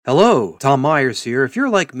Hello, Tom Myers here. If you're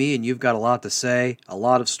like me and you've got a lot to say, a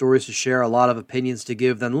lot of stories to share, a lot of opinions to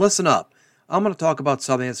give, then listen up. I'm going to talk about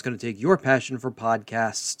something that's going to take your passion for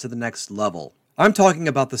podcasts to the next level. I'm talking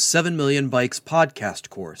about the 7 Million Bikes podcast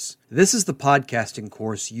course. This is the podcasting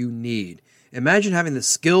course you need. Imagine having the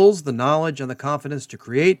skills, the knowledge, and the confidence to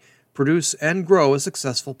create, produce, and grow a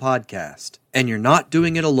successful podcast. And you're not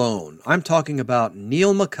doing it alone. I'm talking about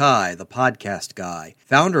Neil Mackay, the podcast guy,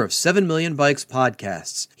 founder of 7 Million Bikes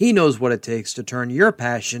Podcasts. He knows what it takes to turn your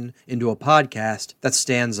passion into a podcast that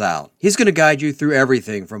stands out. He's going to guide you through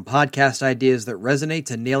everything from podcast ideas that resonate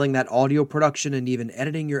to nailing that audio production and even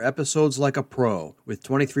editing your episodes like a pro. With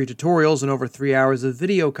 23 tutorials and over 3 hours of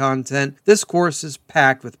video content, this course is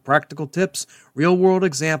packed with practical tips, real-world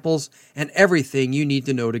examples, and everything you need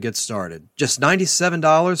to know to get started. Just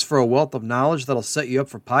 $97 for a wealth of knowledge that'll set you up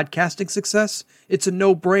for podcasting success? It's a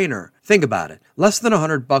no-brainer. Think about it. Less than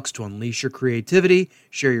 $100 to unleash your creativity,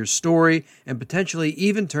 share your story, and potentially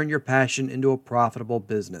even turn your passion into a profitable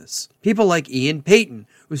business. People like Ian Payton,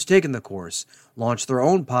 who's taken the course, launched their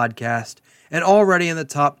own podcast, and already in the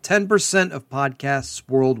top 10% of podcasts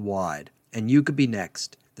worldwide. And you could be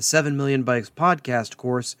next. The 7 Million Bikes podcast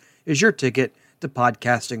course is your ticket to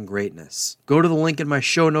podcasting greatness. Go to the link in my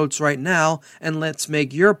show notes right now and let's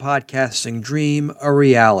make your podcasting dream a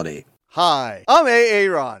reality. Hi, I'm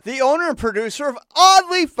Aaron, the owner and producer of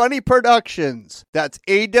Oddly Funny Productions. That's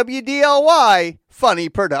AWDLY Funny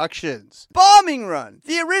Productions. Bombing Run,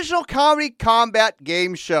 the original comedy combat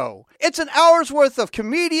game show. It's an hour's worth of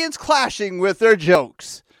comedians clashing with their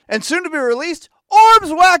jokes. And soon to be released,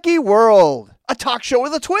 Orb's Wacky World, a talk show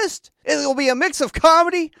with a twist. It will be a mix of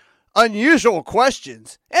comedy, unusual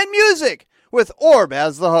questions, and music, with Orb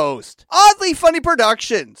as the host. Oddly Funny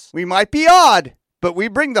Productions. We might be odd, but we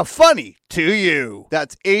bring the funny to you.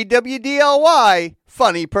 That's AWDLY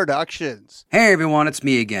Funny Productions. Hey everyone, it's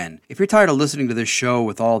me again. If you're tired of listening to this show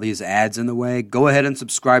with all these ads in the way, go ahead and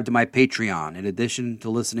subscribe to my Patreon. In addition to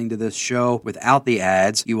listening to this show without the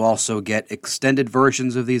ads, you also get extended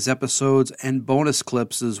versions of these episodes and bonus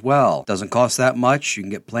clips as well. Doesn't cost that much. You can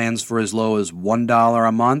get plans for as low as $1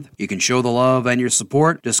 a month. You can show the love and your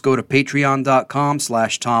support. Just go to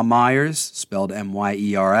patreon.com/Tom Myers, spelled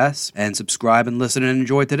M-Y-E-R-S, and subscribe and listen and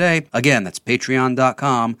enjoy today. Again, that's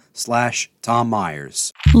patreon.com/Tom Myers.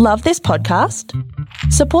 Love this podcast?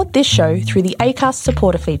 Support this show through the Acast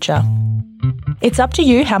supporter feature. It's up to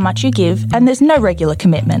you how much you give, and there's no regular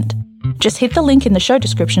commitment. Just hit the link in the show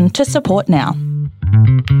description to support now.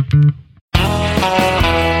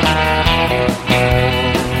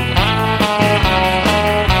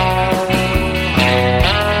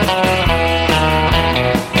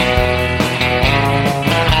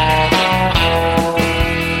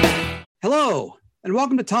 Hello, and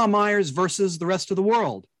welcome to Tom Myers versus the rest of the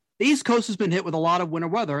world. The East Coast has been hit with a lot of winter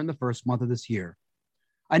weather in the first month of this year.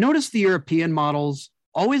 I noticed the European models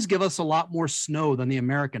always give us a lot more snow than the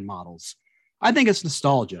American models. I think it's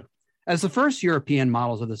nostalgia, as the first European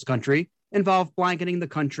models of this country involved blanketing the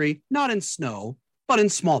country not in snow, but in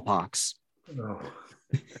smallpox. Oh.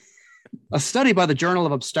 A study by the Journal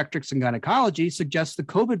of Obstetrics and Gynecology suggests the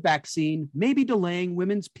COVID vaccine may be delaying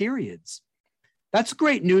women's periods. That's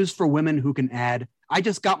great news for women who can add, "I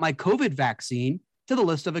just got my COVID vaccine," to the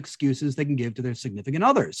list of excuses they can give to their significant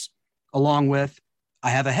others, along with, "I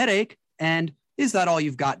have a headache," and "Is that all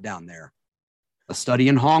you've got down there?" A study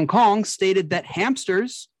in Hong Kong stated that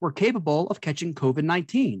hamsters were capable of catching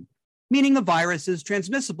COVID-19, meaning the virus is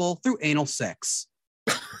transmissible through anal sex.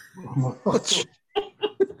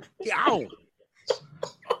 Ow.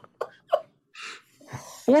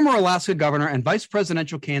 Former Alaska governor and vice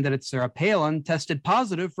presidential candidate Sarah Palin tested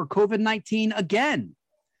positive for COVID-19 again.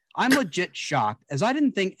 I'm legit shocked, as I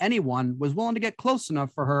didn't think anyone was willing to get close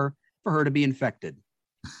enough for her to be infected.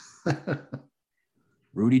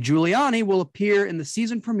 Rudy Giuliani will appear in the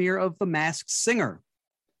season premiere of The Masked Singer.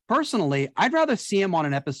 Personally, I'd rather see him on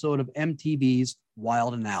an episode of MTV's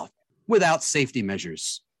Wild 'N Out, without safety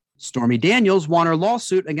measures. Stormy Daniels won her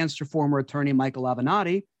lawsuit against her former attorney Michael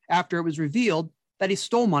Avenatti after it was revealed that he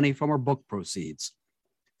stole money from her book proceeds.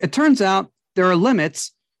 It turns out there are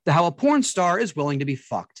limits to how a porn star is willing to be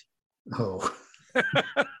fucked. Oh.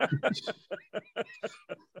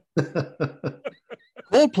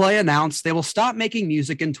 Coldplay announced they will stop making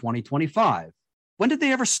music in 2025. When did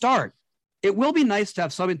they ever start? It will be nice to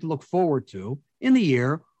have something to look forward to in the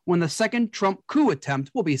year when the second Trump coup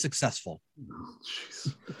attempt will be successful. Oh,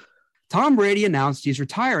 Tom Brady announced he's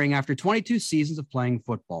retiring after 22 seasons of playing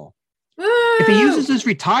football. If he uses his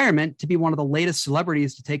retirement to be one of the latest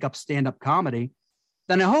celebrities to take up stand-up comedy,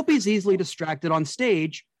 then I hope he's easily distracted on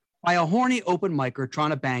stage by a horny open micer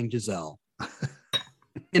trying to bang Giselle.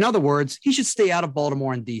 In other words, he should stay out of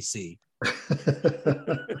Baltimore and D.C.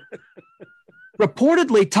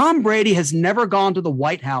 Reportedly, Tom Brady has never gone to the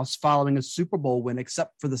White House following a Super Bowl win,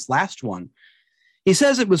 except for this last one. He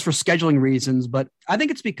says it was for scheduling reasons, but I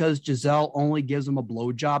think it's because Giselle only gives him a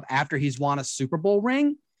blowjob after he's won a Super Bowl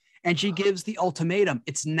ring, and she gives the ultimatum.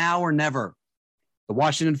 It's now or never. The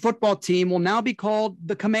Washington football team will now be called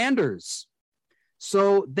the Commanders.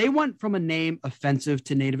 So they went from a name offensive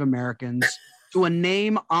to Native Americans to a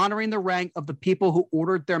name honoring the rank of the people who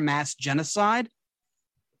ordered their mass genocide.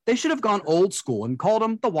 They should have gone old school and called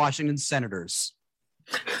them the Washington Senators.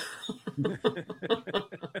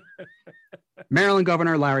 Maryland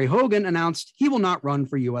Governor Larry Hogan announced he will not run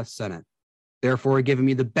for U.S. Senate, therefore giving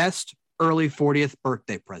me the best early 40th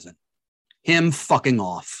birthday present. Him fucking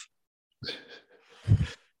off.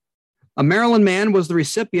 A Maryland man was the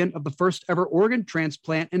recipient of the first ever organ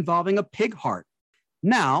transplant involving a pig heart.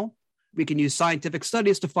 Now, we can use scientific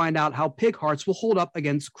studies to find out how pig hearts will hold up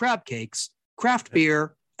against crab cakes, craft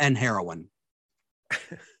beer, and heroin.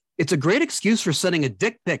 It's a great excuse for sending a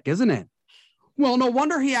dick pic, isn't it? Well, no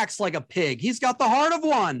wonder he acts like a pig. He's got the heart of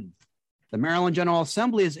one. The Maryland General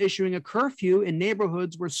Assembly is issuing a curfew in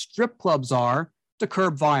neighborhoods where strip clubs are to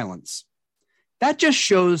curb violence. That just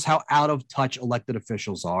shows how out of touch elected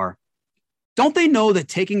officials are. Don't they know that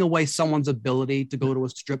taking away someone's ability to go to a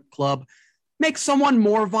strip club makes someone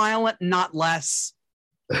more violent, not less?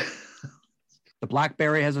 The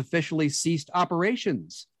BlackBerry has officially ceased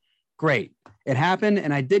operations. Great. It happened,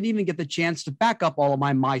 and I didn't even get the chance to back up all of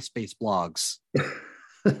my MySpace blogs.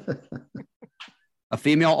 A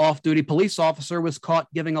female off-duty police officer was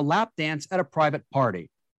caught giving a lap dance at a private party.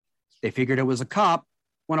 They figured it was a cop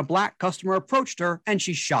when a black customer approached her, and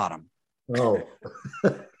she shot him. Oh.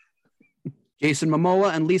 Jason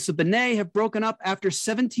Momoa and Lisa Bonet have broken up after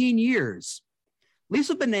 17 years.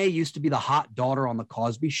 Lisa Bonet used to be the hot daughter on The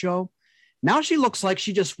Cosby Show. Now she looks like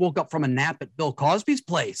she just woke up from a nap at Bill Cosby's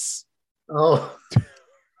place. Oh.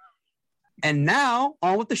 And now,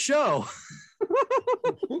 on with the show.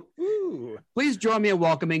 Please join me in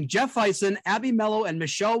welcoming Jeff Eisen, Abby Mello, and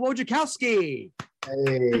Michelle Wojciechowski.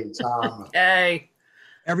 Hey, Tom. Hey.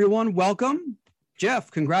 Everyone, welcome.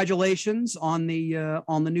 Jeff, congratulations on the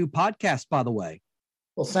new podcast, by the way.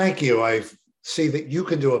 Well, thank you. I see that you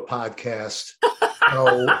can do a podcast.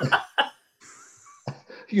 So,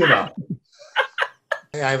 you know.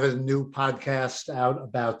 I have a new podcast out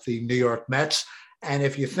about the New York Mets. And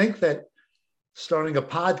if you think that starting a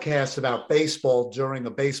podcast about baseball during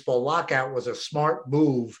a baseball lockout was a smart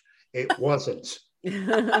move, it wasn't.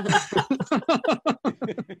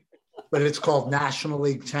 But it's called National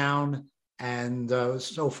League Town. And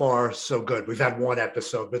so far, so good. We've had one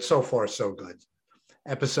episode, but so far, so good.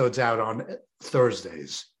 Episode's out on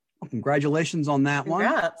Thursdays. Well, congratulations on that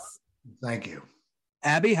Congrats. One. Thank you.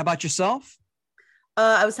 Abby, how about yourself?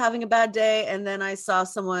 I was having a bad day, and then I saw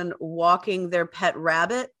someone walking their pet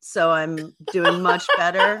rabbit, so I'm doing much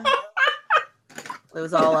better. It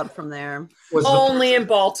was all up from there. Only in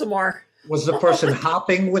Baltimore. Was the person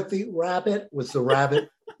hopping with the rabbit? Was the rabbit?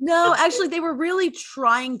 No, actually, they were really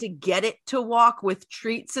trying to get it to walk with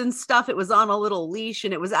treats and stuff. It was on a little leash,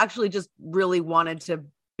 and it was actually just really wanted to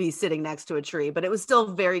be sitting next to a tree, but it was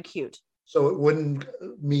still very cute. So it wouldn't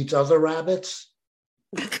meet other rabbits?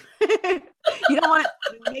 You don't want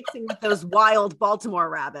it mixing with those wild Baltimore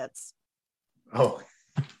rabbits. Oh.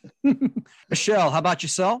 Michelle, how about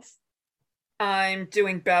yourself? I'm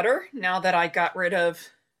doing better now that I got rid of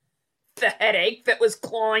the headache that was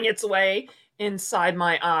clawing its way inside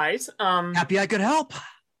my eyes. Happy I could help.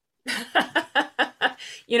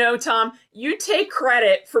 You know, Tom, you take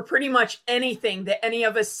credit for pretty much anything that any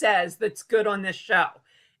of us says that's good on this show.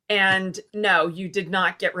 And no, you did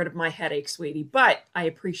not get rid of my headache, sweetie. But I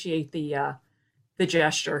appreciate the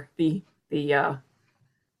gesture.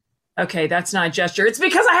 Okay, that's not a gesture. It's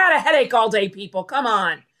because I had a headache all day, people. Come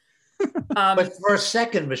on. But for a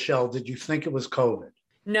second, Michelle, did you think it was COVID?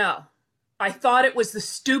 No, I thought it was the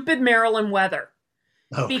stupid Maryland weather.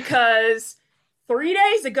 Okay. Because 3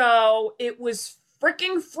 days ago, it was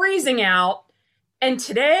freaking freezing out. And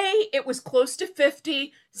today, it was close to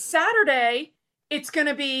 50. Saturday, it's going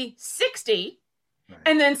to be 60. Right.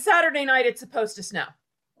 And then Saturday night, it's supposed to snow.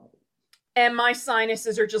 And my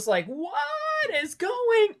sinuses are just like, what is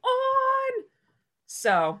going on?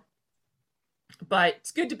 So, but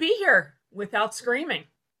it's good to be here without screaming.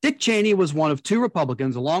 Dick Cheney was one of two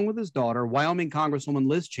Republicans, along with his daughter, Wyoming Congresswoman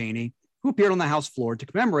Liz Cheney, who appeared on the House floor to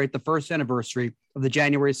commemorate the first anniversary of the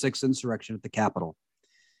January 6th insurrection at the Capitol.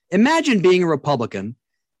 Imagine being a Republican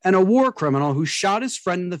and a war criminal who shot his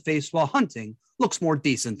friend in the face while hunting looks more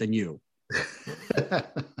decent than you.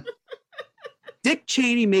 Dick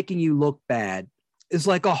Cheney making you look bad is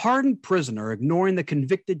like a hardened prisoner ignoring the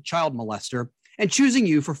convicted child molester and choosing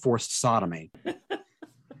you for forced sodomy.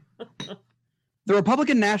 The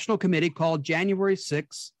Republican National Committee called January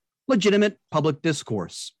 6th legitimate public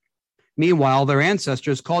discourse. Meanwhile, their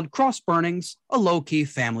ancestors called cross burnings a low-key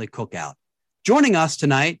family cookout. Joining us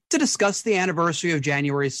tonight to discuss the anniversary of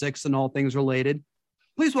January 6th and all things related,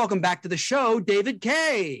 please welcome back to the show, David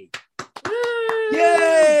Kaye.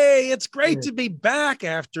 Yay! It's great to be back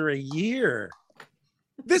after a year.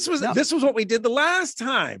 This was what we did the last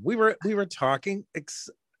time. We were talking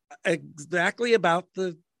exactly about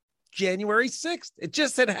the January 6th. It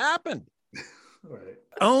just had happened. Right.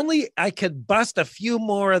 Only I could bust a few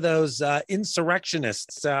more of those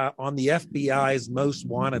insurrectionists on the FBI's most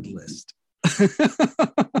wanted list.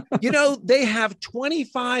 They have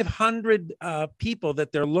 2,500 people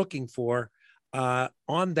that they're looking for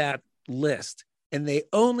on that list, and they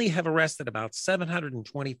only have arrested about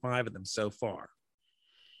 725 of them so far.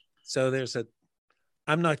 So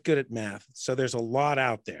I'm not good at math, so there's a lot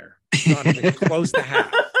out there, not even close to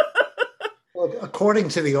half. Well, according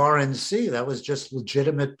to the RNC, that was just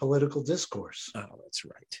legitimate political discourse. Oh, that's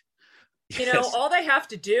right. All they have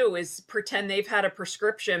to do is pretend they've had a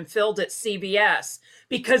prescription filled at CVS,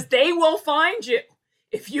 because they will find you.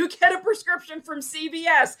 If you get a prescription from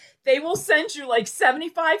CVS, they will send you like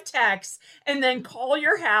 75 texts and then call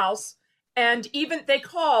your house. And even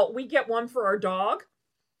we get one for our dog,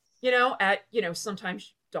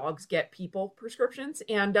 sometimes dogs get people prescriptions,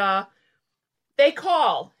 and they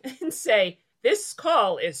call and say, "This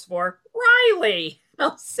call is for Riley."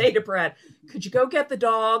 I'll say to Brad, "Could you go get the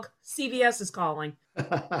dog? CVS is calling."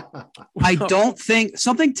 I don't think,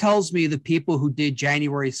 something tells me the people who did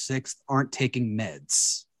January 6th aren't taking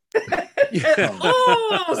meds.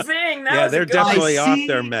 Oh, Zing. They're definitely off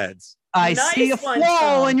their meds. I see a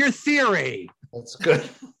flaw in your theory. That's good.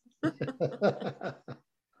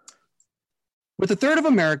 With a third of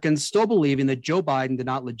Americans still believing that Joe Biden did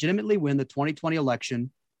not legitimately win the 2020 election,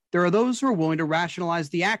 there are those who are willing to rationalize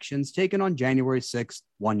the actions taken on January 6th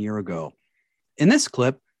 1 year ago. In this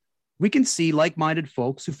clip, we can see like-minded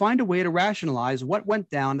folks who find a way to rationalize what went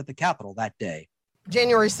down at the Capitol that day.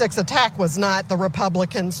 January 6th attack was not the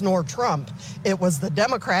Republicans nor Trump. It was the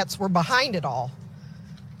Democrats were behind it all.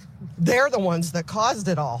 They're the ones that caused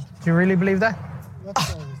it all. Do you really believe that?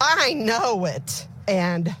 I know it.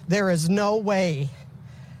 And there is no way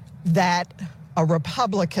that a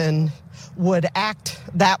Republican would act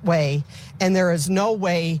that way. And there is no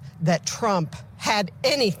way that Trump had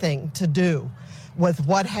anything to do with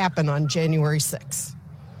what happened on January 6th.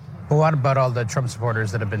 But what about all the Trump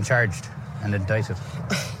supporters that have been charged and indicted?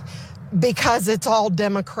 Because it's all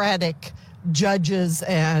Democratic judges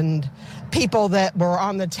and people that were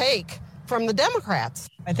on the take from the Democrats.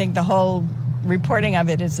 I think the whole reporting of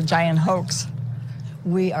it is a giant hoax.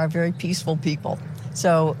 We are very peaceful people.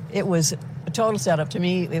 So it was a total setup. To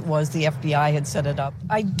me, it was the FBI had set it up.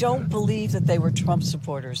 I don't believe that they were Trump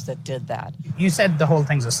supporters that did that. You said the whole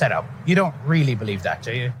thing's a setup. You don't really believe that,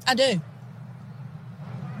 do you? I do.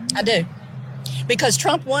 Because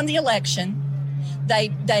Trump won the election.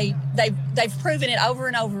 They've proven it over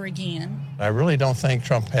and over again. I really don't think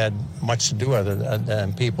Trump had much to do other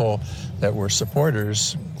than people that were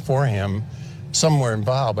supporters for him. Some were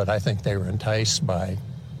involved, but I think they were enticed by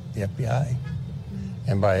the FBI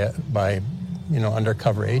and by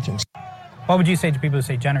undercover agents. What would you say to people who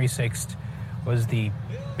say January 6th was the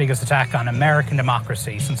biggest attack on American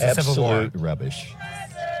democracy since the Civil War? Absolute rubbish.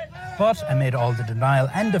 But amid all the denial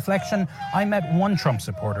and deflection, I met one Trump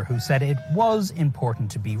supporter who said it was important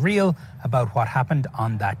to be real about what happened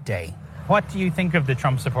on that day. What do you think of the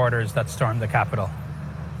Trump supporters that stormed the Capitol?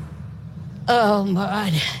 Oh,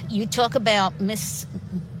 my. You talk about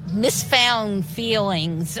misfound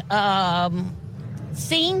feelings.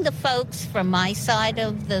 Seeing the folks from my side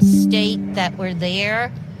of the state that were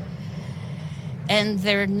there, and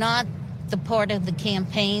they're not the part of the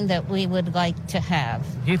campaign that we would like to have.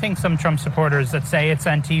 Do you think some Trump supporters that say it's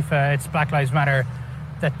Antifa, it's Black Lives Matter,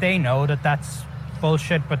 that they know that that's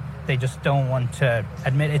bullshit, but they just don't want to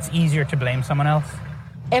admit it's easier to blame someone else?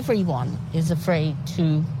 Everyone is afraid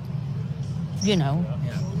to,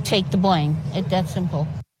 take the blame. It's that simple.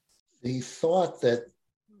 The thought that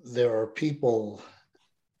there are people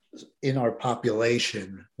in our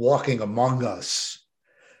population walking among us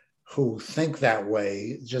who think that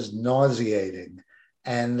way, just nauseating.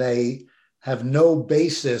 And they have no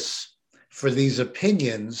basis for these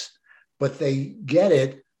opinions, but they get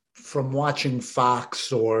it from watching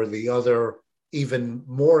Fox or the other even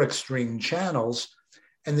more extreme channels,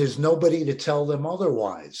 and there's nobody to tell them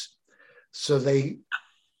otherwise. So they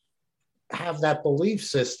have that belief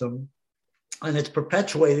system, and it's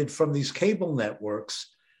perpetuated from these cable networks.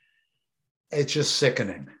 It's just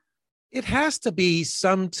sickening. It has to be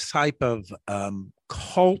some type of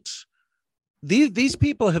cult. These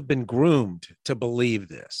people have been groomed to believe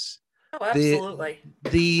this. Oh, absolutely.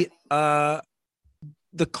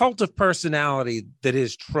 The cult of personality that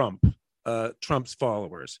is Trump, Trump's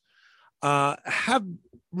followers, have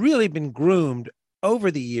really been groomed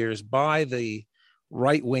over the years by the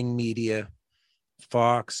right-wing media,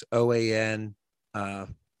 Fox, OAN, the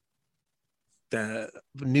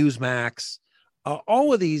Newsmax,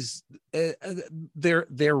 all of these,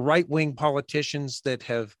 they're right-wing politicians that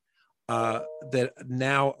have that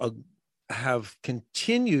now have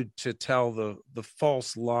continued to tell the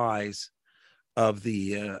false lies of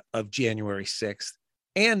January 6th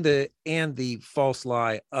and the false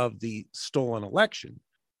lie of the stolen election.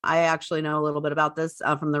 I actually know a little bit about this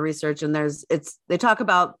from the research, and they talk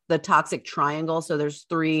about the toxic triangle. So there's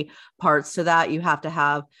 3 parts to that. You have to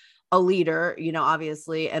have a leader,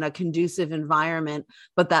 obviously, and a conducive environment.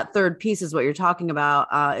 But that third piece is what you're talking about.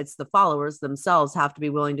 It's the followers themselves have to be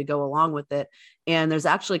willing to go along with it. And there's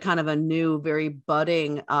actually kind of a new, very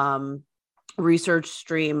budding research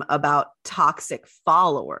stream about toxic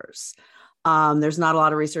followers. There's not a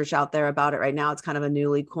lot of research out there about it right now. It's kind of a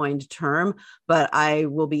newly coined term, but I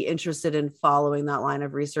will be interested in following that line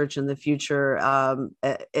of research in the future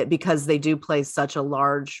because they do play such a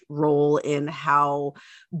large role in how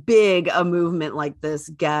big a movement like this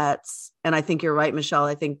gets. And I think you're right, Michelle.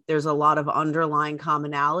 I think there's a lot of underlying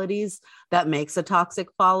commonalities that makes a toxic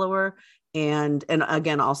follower. And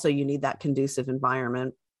again, also you need that conducive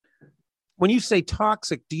environment. When you say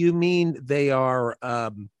toxic, do you mean they are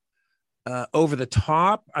over the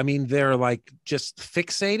top? I mean, they're like just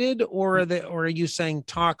fixated, or are you saying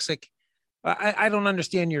toxic? I don't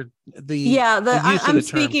understand I'm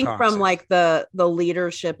speaking from like the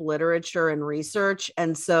leadership literature and research.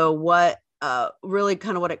 And so what really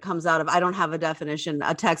kind of what it comes out of, I don't have a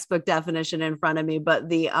textbook definition in front of me, but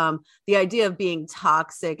the idea of being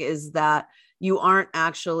toxic is that you aren't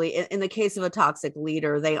actually, in the case of a toxic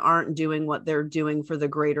leader, they aren't doing what they're doing for the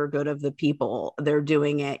greater good of the people. They're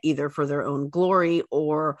doing it either for their own glory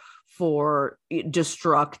or for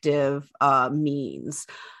destructive means.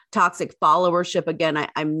 Toxic followership, again,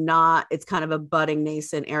 it's kind of a budding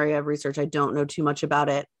nascent area of research. I don't know too much about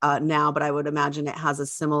it now, but I would imagine it has a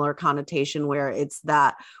similar connotation where it's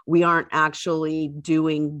that we aren't actually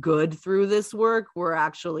doing good through this work. We're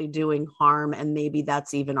actually doing harm, and maybe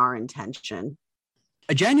that's even our intention.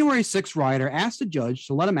 A January 6th rioter asked a judge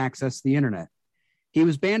to let him access the internet. He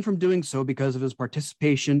was banned from doing so because of his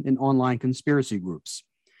participation in online conspiracy groups.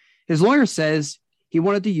 His lawyer says he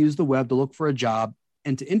wanted to use the web to look for a job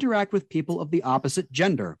and to interact with people of the opposite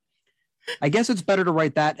gender. I guess it's better to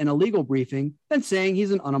write that in a legal briefing than saying he's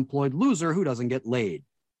an unemployed loser who doesn't get laid.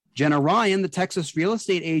 Jenna Ryan, the Texas real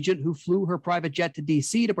estate agent who flew her private jet to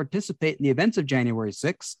D.C. to participate in the events of January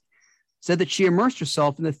 6th, said that she immersed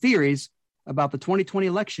herself in the theories about the 2020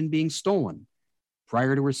 election being stolen.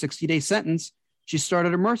 Prior to her 60-day sentence, she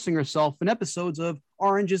started immersing herself in episodes of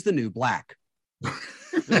Orange is the New Black.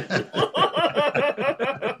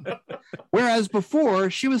 Whereas before,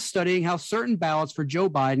 she was studying how certain ballots for Joe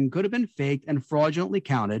Biden could have been faked and fraudulently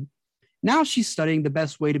counted. Now she's studying the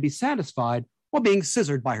best way to be satisfied while being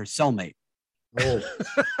scissored by her cellmate. Oh.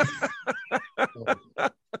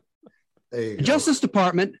 The Justice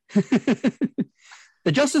Department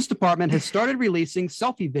has started releasing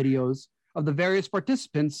selfie videos of the various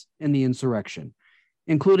participants in the insurrection,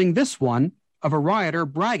 including this one of a rioter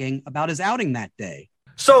bragging about his outing that day.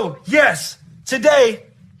 So, yes, today,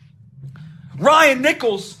 Ryan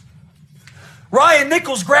Nichols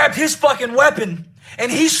grabbed his fucking weapon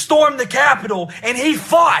and he stormed the Capitol and he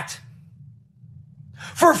fought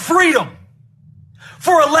for freedom,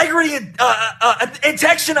 for election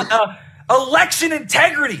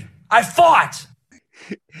integrity. I fought.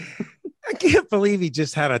 I can't believe he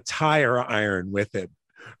just had a tire iron with him.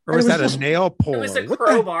 Or was that a nail puller? It was a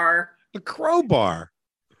crowbar. A crowbar.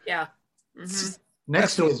 Yeah. Mm-hmm.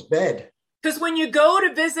 Next to his bed. Because when you go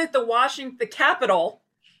to visit the Capitol,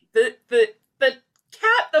 the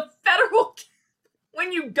federal,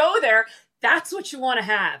 when you go there, that's what you want to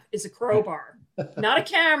have is a crowbar, not a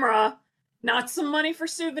camera, not some money for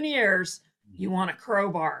souvenirs. You want a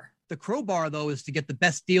crowbar. The crowbar, though, is to get the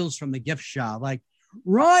best deals from the gift shop. Like,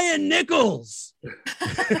 Ryan Nichols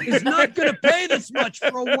is not going to pay this much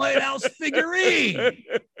for a White House figurine.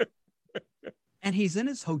 And he's in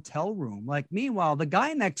his hotel room. Like, meanwhile, the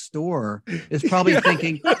guy next door is probably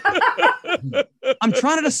thinking, I'm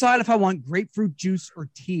trying to decide if I want grapefruit juice or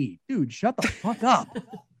tea. Dude, shut the fuck up.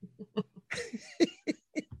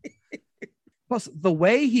 Plus, the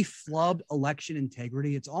way he flubbed election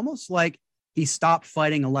integrity, it's almost like he stopped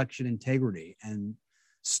fighting election integrity and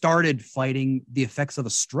started fighting the effects of a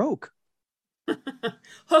stroke.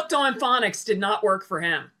 Hooked on phonics did not work for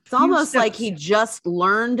him. It's almost like he just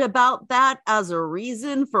learned about that as a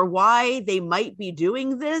reason for why they might be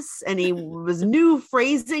doing this. And he was new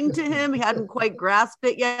phrasing to him. He hadn't quite grasped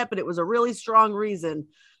it yet, but it was a really strong reason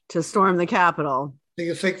to storm the Capitol. Do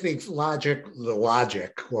you think the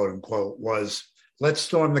logic, quote unquote, was let's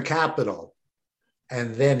storm the Capitol?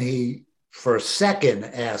 And then he, for a second,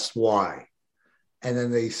 asked why. And then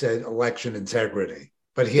they said election integrity.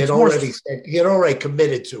 But he had already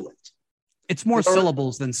committed to it. It's more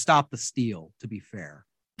syllables than stop the steal, to be fair.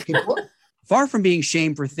 Far from being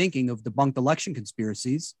shamed for thinking of debunked election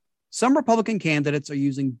conspiracies, some Republican candidates are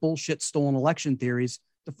using bullshit stolen election theories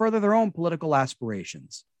to further their own political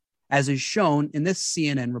aspirations, as is shown in this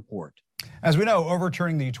CNN report. As we know,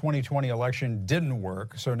 overturning the 2020 election didn't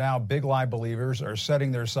work, so now big lie believers are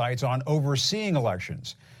setting their sights on overseeing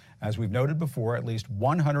elections. As we've noted before, at least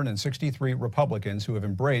 163 Republicans who have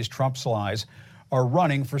embraced Trump's lies are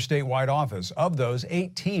running for statewide office. Of those,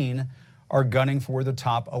 18 are gunning for the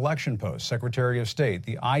top election post. Secretary of State,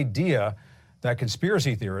 the idea that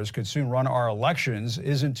conspiracy theorists could soon run our elections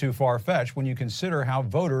isn't too far-fetched when you consider how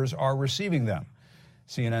voters are receiving them.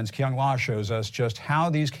 CNN's Kyung La shows us just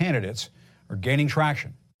how these candidates are gaining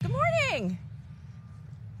traction. Good morning.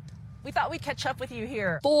 We thought we'd catch up with you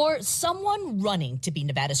here. For someone running to be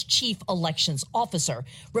Nevada's chief elections officer,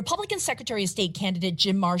 Republican Secretary of State candidate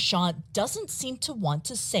Jim Marchant doesn't seem to want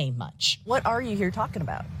to say much. What are you here talking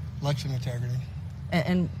about? Election integrity.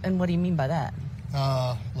 And what do you mean by that?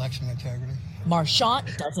 Election integrity.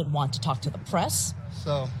 Marchant doesn't want to talk to the press.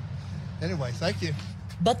 So, anyway, thank you.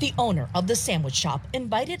 But the owner of the sandwich shop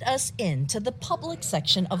invited us into the public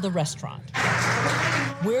section of the restaurant,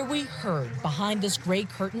 where we heard behind this gray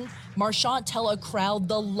curtain Marchant tell a crowd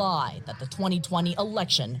the lie that the 2020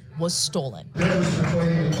 election was stolen. Difference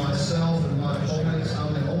between myself and my opponents,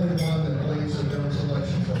 I'm the only one that believes that there was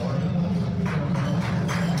election fraud.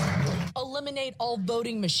 Eliminate all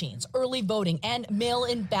voting machines, early voting, and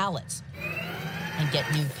mail-in ballots. And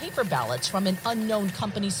get new paper ballots from an unknown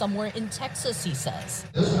company somewhere in Texas, he says.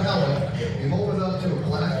 This ballot, you hold it up to a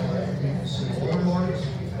black light, you can see watermarks,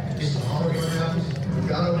 it's a holograms. We've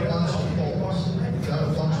got to watch the polls. We've got to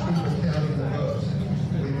watch people counting the votes.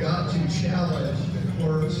 We've got to challenge the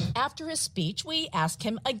clerks. After his speech, we asked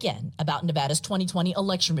him again about Nevada's 2020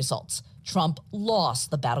 election results. Trump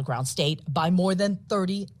lost the battleground state by more than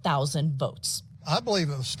 30,000 votes. I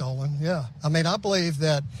believe it was stolen, yeah. I mean, I believe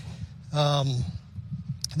that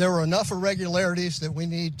there were enough irregularities that we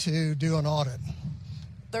need to do an audit.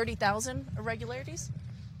 30,000 irregularities?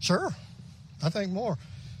 Sure. I think more.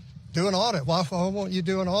 Do an audit. Why won't you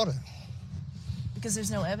do an audit? Because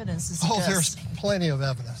there's no evidence to suggest. Oh, there's plenty of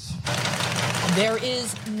evidence. There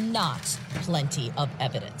is not plenty of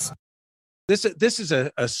evidence. This is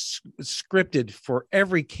a scripted for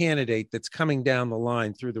every candidate that's coming down the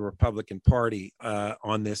line through the Republican Party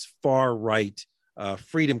on this far right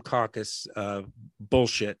Freedom Caucus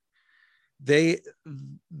bullshit.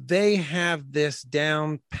 They have this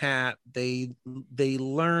down pat. They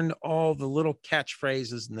learn all the little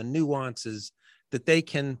catchphrases and the nuances that they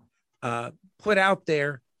can put out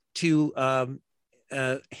there to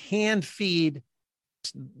hand feed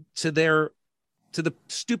to the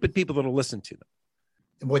stupid people that'll listen to them.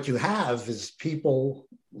 And what you have is people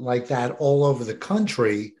like that all over the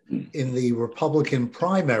country in the Republican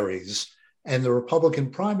primaries. And the Republican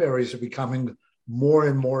primaries are becoming more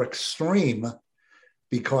and more extreme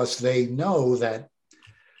because they know that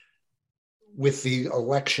with the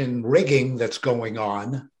election rigging that's going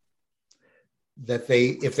on, that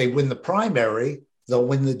if they win the primary, they'll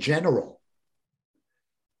win the general.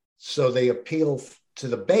 So they appeal to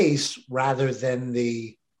the base rather than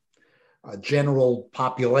the general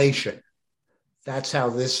population. That's how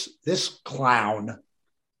this clown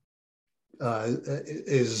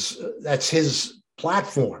that's his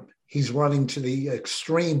platform. He's running to the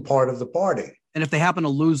extreme part of the party. And if they happen to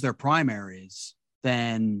lose their primaries,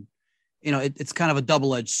 then, it's kind of a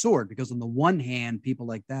double-edged sword, because on the one hand, people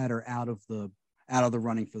like that are out of the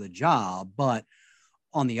running for the job. But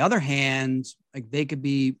on the other hand, like, they could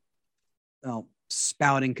be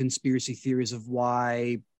spouting conspiracy theories of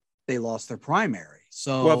why they lost their primary.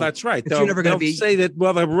 So, well, that's right. They'll say that.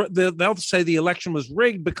 Well, they'll say the election was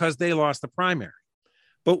rigged because they lost the primary.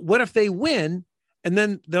 But what if they win, and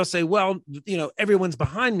then they'll say, well, everyone's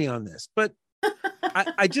behind me on this. But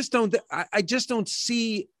I just don't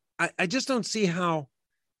see how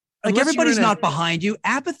Like, unless everybody's you're in a- not behind you.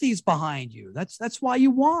 Apathy's behind you. That's why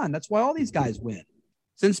you won. That's why all these guys win.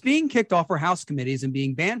 Since being kicked off her House committees and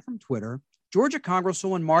being banned from Twitter, Georgia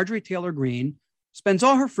Congresswoman Marjorie Taylor Greene spends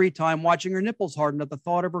all her free time watching her nipples harden at the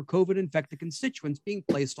thought of her COVID-infected constituents being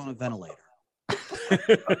placed on a ventilator.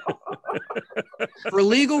 For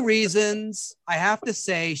legal reasons, I have to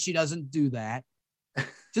say she doesn't do that,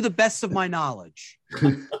 to the best of my knowledge.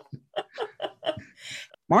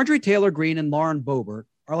 Marjorie Taylor Greene and Lauren Boebert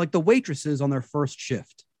are like the waitresses on their first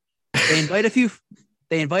shift. They invite a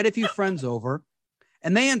few friends over,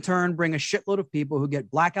 and they in turn bring a shitload of people who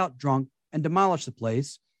get blackout drunk and demolish the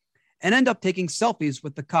place and end up taking selfies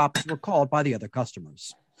with the cops who were called by the other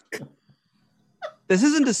customers. This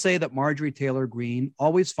isn't to say that Marjorie Taylor Greene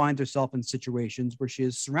always finds herself in situations where she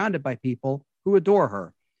is surrounded by people who adore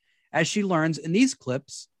her, as she learns in these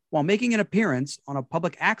clips while making an appearance on a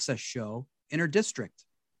public access show in her district.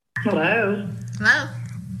 Hello. Hello.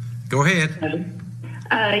 Go ahead.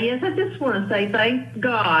 Yes, I just want to say thank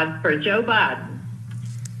God for Joe Biden.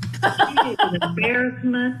 He is an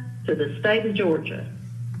embarrassment to the state of Georgia.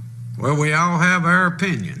 Well, we all have our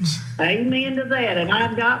opinions. Amen to that, and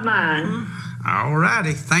I've got mine. All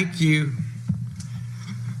righty. Thank you.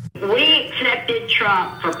 We accepted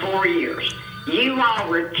Trump for 4 years. You all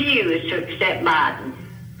refused to accept Biden.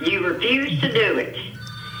 You refused to do it.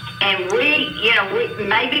 And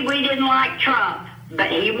maybe we didn't like Trump,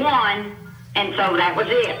 but he won, and so that was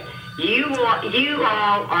it. You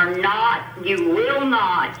all are not, you will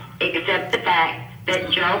not accept the fact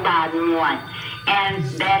that Joe Biden won. And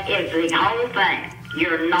that is the whole thing.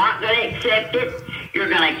 You're not going to accept it. You're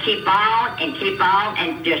going to keep on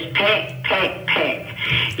and just peck.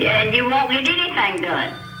 Yeah, and you won't get anything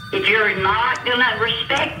done. If you're not going to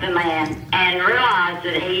respect the man and realize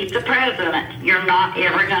that he's the president, you're not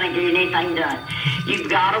ever going to get anything done. You've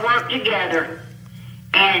got to work together,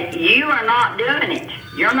 and you are not doing it.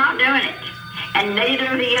 You're not doing it, and neither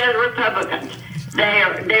are the other Republicans.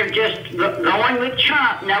 They're just going with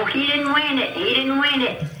Trump. No, he didn't win it. He didn't win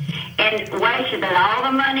it. And wasted all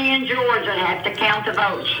the money in Georgia to have to count the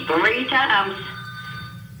votes 3 times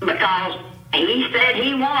because he said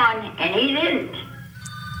he won, and he didn't.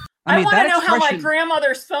 I want to know how my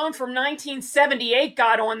grandmother's phone from 1978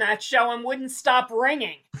 got on that show and wouldn't stop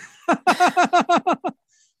ringing. I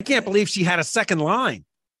can't believe she had a second line.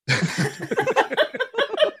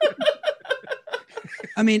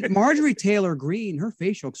 I mean, Marjorie Taylor Greene, her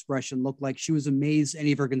facial expression looked like she was amazed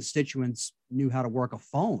any of her constituents knew how to work a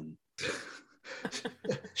phone.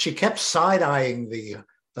 She kept side-eyeing the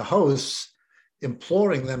hosts,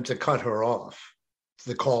 imploring them to cut her off,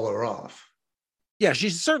 to call her off. Yeah, she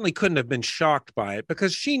certainly couldn't have been shocked by it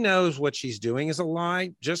because she knows what she's doing is a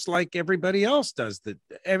lie, just like everybody else does. That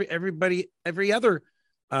every other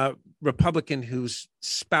Republican who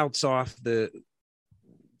spouts off the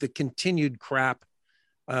continued crap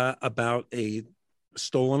about a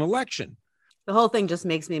stolen election. The whole thing just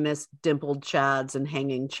makes me miss dimpled Chads and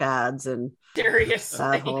hanging Chads and seriously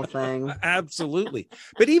that whole thing. Absolutely,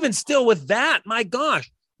 but even still, with that, my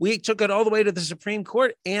gosh. We took it all the way to the Supreme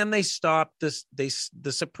Court, and they stopped this.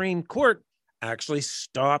 The Supreme Court actually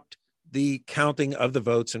stopped the counting of the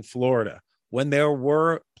votes in Florida when there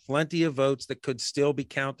were plenty of votes that could still be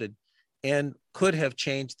counted and could have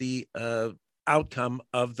changed the outcome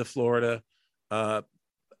of the Florida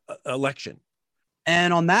election.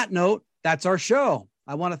 And on that note, that's our show.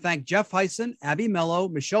 I want to thank Jeff Heisen, Abby Mello,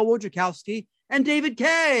 Michelle Wojciechowski, and David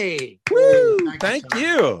Kay. Woo! Thank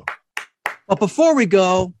you. But before we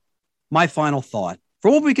go, my final thought.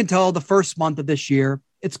 For what we can tell the first month of this year,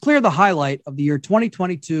 it's clear the highlight of the year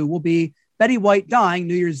 2022 will be Betty White dying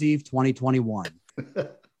New Year's Eve 2021.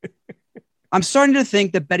 I'm starting to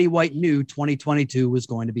think that Betty White knew 2022 was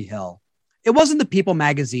going to be hell. It wasn't the People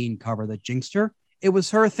magazine cover that jinxed her. It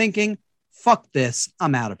was her thinking, fuck this,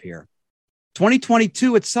 I'm out of here.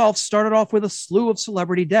 2022 itself started off with a slew of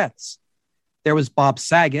celebrity deaths. There was Bob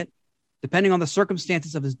Saget. Depending on the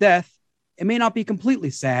circumstances of his death, it may not be completely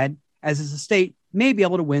sad, as his estate may be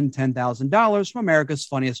able to win $10,000 from America's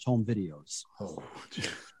Funniest Home Videos.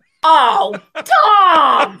 Oh,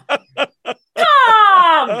 Tom!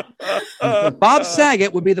 Tom! Bob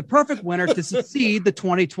Saget would be the perfect winner to succeed the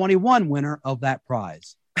 2021 winner of that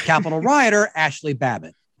prize, Capitol rioter Ashley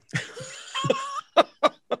Babbitt.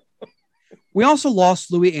 We also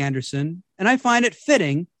lost Louis Anderson, and I find it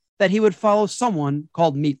fitting that he would follow someone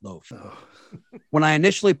called Meatloaf. When I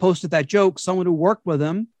initially posted that joke, someone who worked with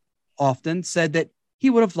him often said that he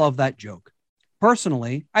would have loved that joke.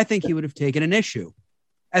 Personally, I think he would have taken an issue,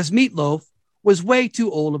 as Meatloaf was way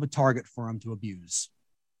too old of a target for him to abuse.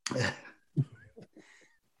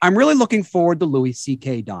 I'm really looking forward to Louis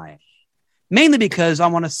C.K. dying, mainly because I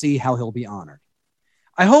want to see how he'll be honored.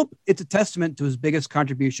 I hope it's a testament to his biggest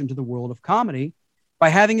contribution to the world of comedy by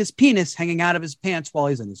having his penis hanging out of his pants while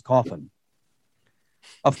he's in his coffin.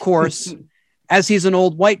 Of course, as he's an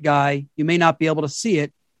old white guy, you may not be able to see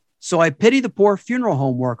it, so I pity the poor funeral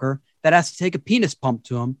home worker that has to take a penis pump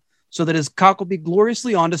to him so that his cock will be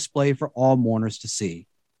gloriously on display for all mourners to see.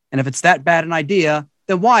 And if it's that bad an idea,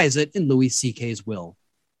 then why is it in Louis C.K.'s will?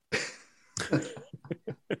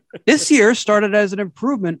 This year started as an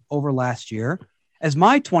improvement over last year, as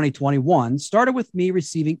my 2021 started with me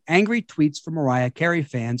receiving angry tweets from Mariah Carey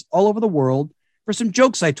fans all over the world for some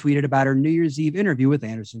jokes I tweeted about her New Year's Eve interview with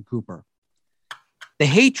Anderson Cooper. The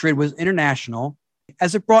hatred was international,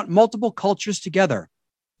 as it brought multiple cultures together.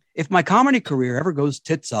 If my comedy career ever goes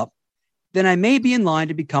tits up, then I may be in line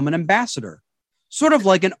to become an ambassador, sort of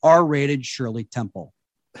like an R-rated Shirley Temple.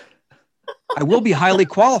 I will be highly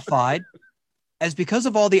qualified, as because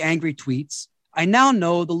of all the angry tweets, I now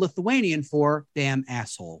know the Lithuanian for damn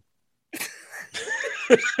asshole.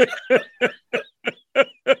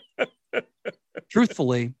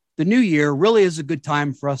 Truthfully, the new year really is a good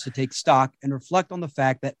time for us to take stock and reflect on the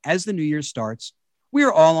fact that as the new year starts, we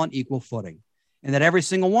are all on equal footing, and that every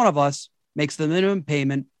single one of us makes the minimum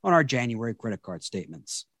payment on our January credit card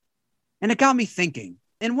statements. And it got me thinking,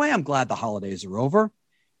 in a way, I'm glad the holidays are over,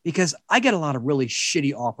 because I get a lot of really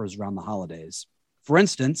shitty offers around the holidays. For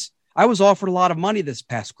instance, I was offered a lot of money this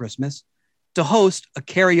past Christmas to host a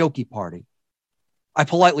karaoke party. I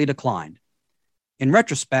politely declined. In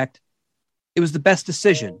retrospect, it was the best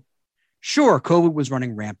decision. Sure, COVID was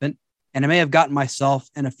running rampant, and I may have gotten myself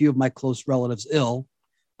and a few of my close relatives ill,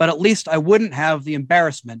 but at least I wouldn't have the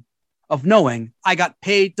embarrassment of knowing I got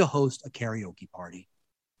paid to host a karaoke party.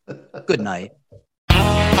 Good night.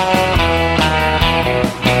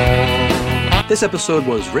 This episode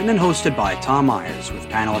was written and hosted by Tom Myers, with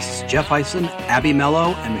panelists Jeff Eisen, Abby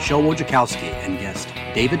Mello, and Michelle Wojciechowski, and guest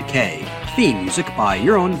David Kay. Theme music by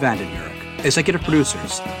Jeroen Vandenburg. Executive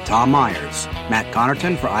producers Tom Myers, Matt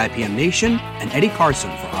Connerton for IPM Nation, and Eddie Carson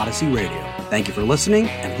for Odyssey Radio. Thank you for listening,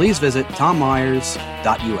 and please visit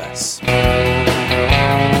tommyers.us.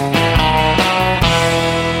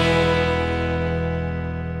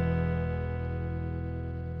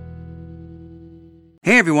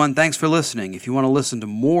 Hey everyone, thanks for listening. If you want to listen to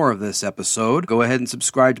more of this episode, go ahead and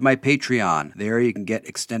subscribe to my Patreon. There you can get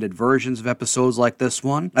extended versions of episodes like this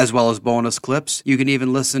one, as well as bonus clips. You can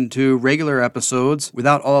even listen to regular episodes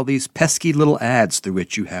without all these pesky little ads through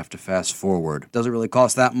which you have to fast forward. Doesn't really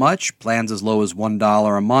cost that much. Plans as low as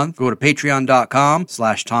 $1 a month. Go to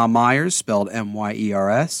patreon.com/Tom Myers, spelled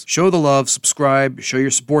M-Y-E-R-S. Show the love, subscribe, show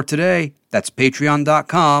your support today. That's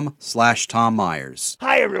patreon.com/Tom Myers.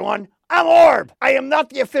 Hi, everyone. I'm Orb. I am not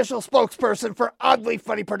the official spokesperson for Oddly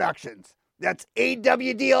Funny Productions. That's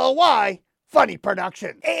AWDLY Funny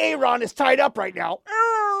Productions. Aaron is tied up right now.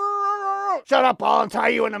 Shut up, I'll untie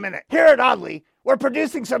you in a minute. Here at Oddly, we're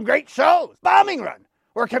producing some great shows. Bombing Run,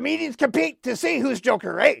 where comedians compete to see who's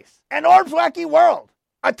Joker Race. And Orb's Wacky World,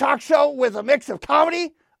 a talk show with a mix of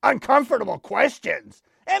comedy, uncomfortable questions,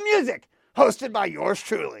 and music, hosted by yours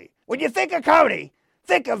truly. When you think of comedy,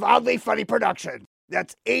 think of Oddly Funny Productions.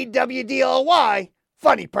 That's AWDLY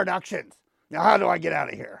Funny Productions. Now, how do I get out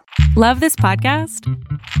of here? Love this podcast?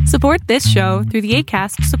 Support this show through the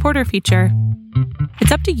Acast supporter feature.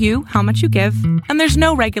 It's up to you how much you give, and there's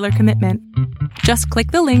no regular commitment. Just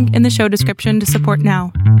click the link in the show description to support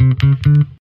now.